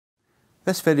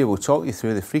This video will talk you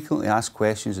through the frequently asked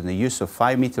questions on the use of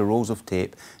 5-metre rolls of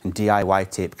tape and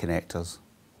DIY tape connectors.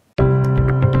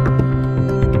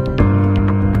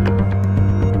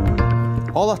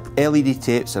 All our LED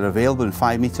tapes are available in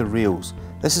 5-metre reels.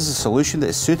 This is a solution that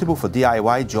is suitable for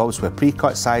DIY jobs where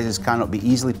pre-cut sizes cannot be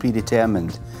easily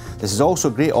predetermined. This is also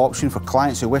a great option for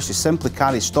clients who wish to simply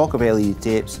carry stock of LED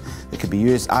tapes that can be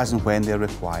used as and when they are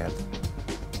required.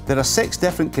 There are 6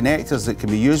 different connectors that can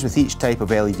be used with each type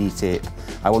of LED tape.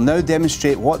 I will now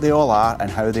demonstrate what they all are and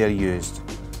how they are used.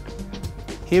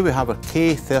 Here we have our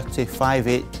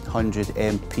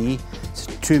K30-5800MP. It's a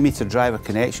 2-metre driver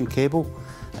connection cable.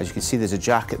 As you can see, there's a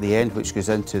jack at the end which goes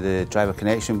into the driver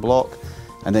connection block,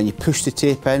 and then you push the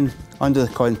tape in under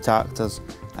the contactors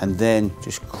and then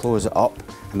just close it up,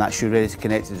 and that's you ready to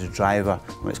connect to the driver.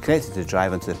 When it's connected to the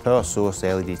driver and to the power source,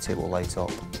 the LED tape will light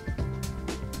up.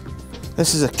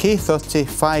 This is a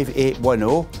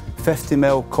K30-5810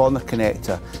 50mm corner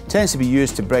connector. It tends to be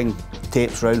used to bring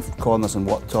tapes round corners and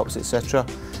worktops, etc.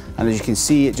 And as you can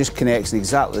see, it just connects in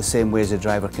exactly the same way as a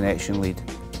driver connection lead.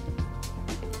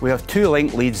 We have 2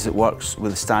 link leads that works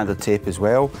with the standard tape as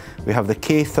well. We have the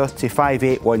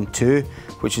K30-5812,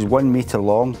 which is 1 metre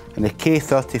long, and the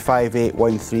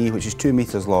K30-5813, which is 2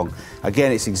 metres long.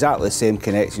 Again, it's exactly the same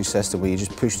connection system where you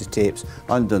just push the tapes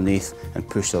underneath and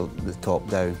push the top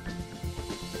down.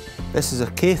 This is a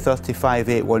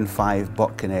K30-5815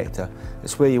 butt connector.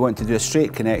 It's where you want to do a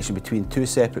straight connection between 2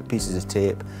 separate pieces of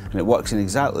tape, and it works in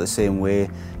exactly the same way.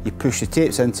 You push the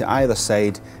tapes into either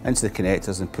side, into the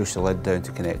connectors, and push the lid down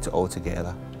to connect it all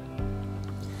together.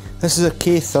 This is a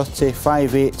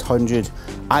K30-5800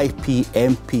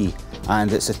 IPMP,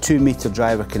 and it's a 2-metre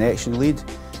driver connection lead.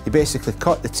 You basically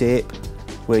cut the tape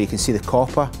where you can see the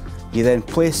copper, you then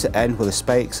place it in where the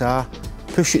spikes are,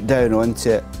 push it down onto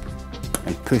it,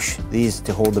 and push these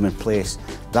to hold them in place.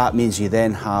 That means you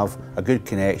then have a good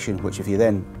connection, which if you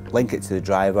then link it to the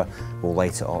driver, will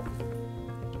light it up.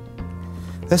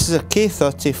 This is a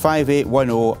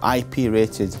K30-5810 IP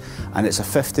rated, and it's a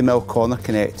 50mm corner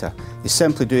connector. You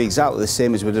simply do exactly the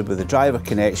same as we did with the driver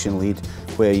connection lead,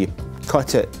 where you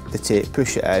cut it, the tape,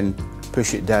 push it in,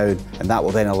 push it down, and that will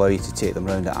then allow you to take them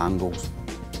round at angles.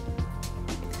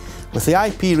 With the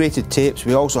IP rated tapes,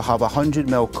 we also have a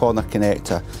 100mm corner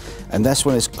connector, and this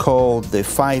one is called the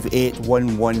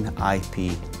 5811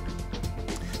 IP.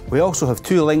 We also have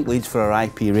 2 link leads for our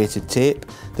IP rated tape,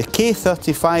 the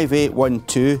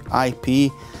K30-5812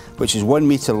 IP, which is 1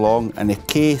 metre long, and the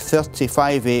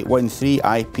K30-5813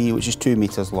 IP, which is 2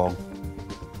 metres long.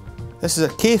 This is a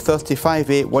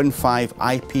K30-5815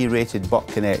 IP rated butt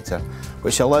connector,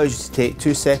 which allows you to take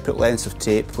 2 separate lengths of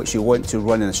tape which you want to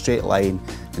run in a straight line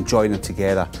and join them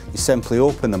together. You simply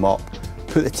open them up,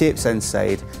 put the tapes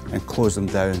inside and close them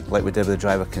down like we did with the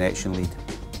driver connection lead.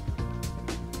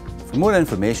 For more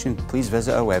information, please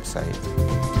visit our website.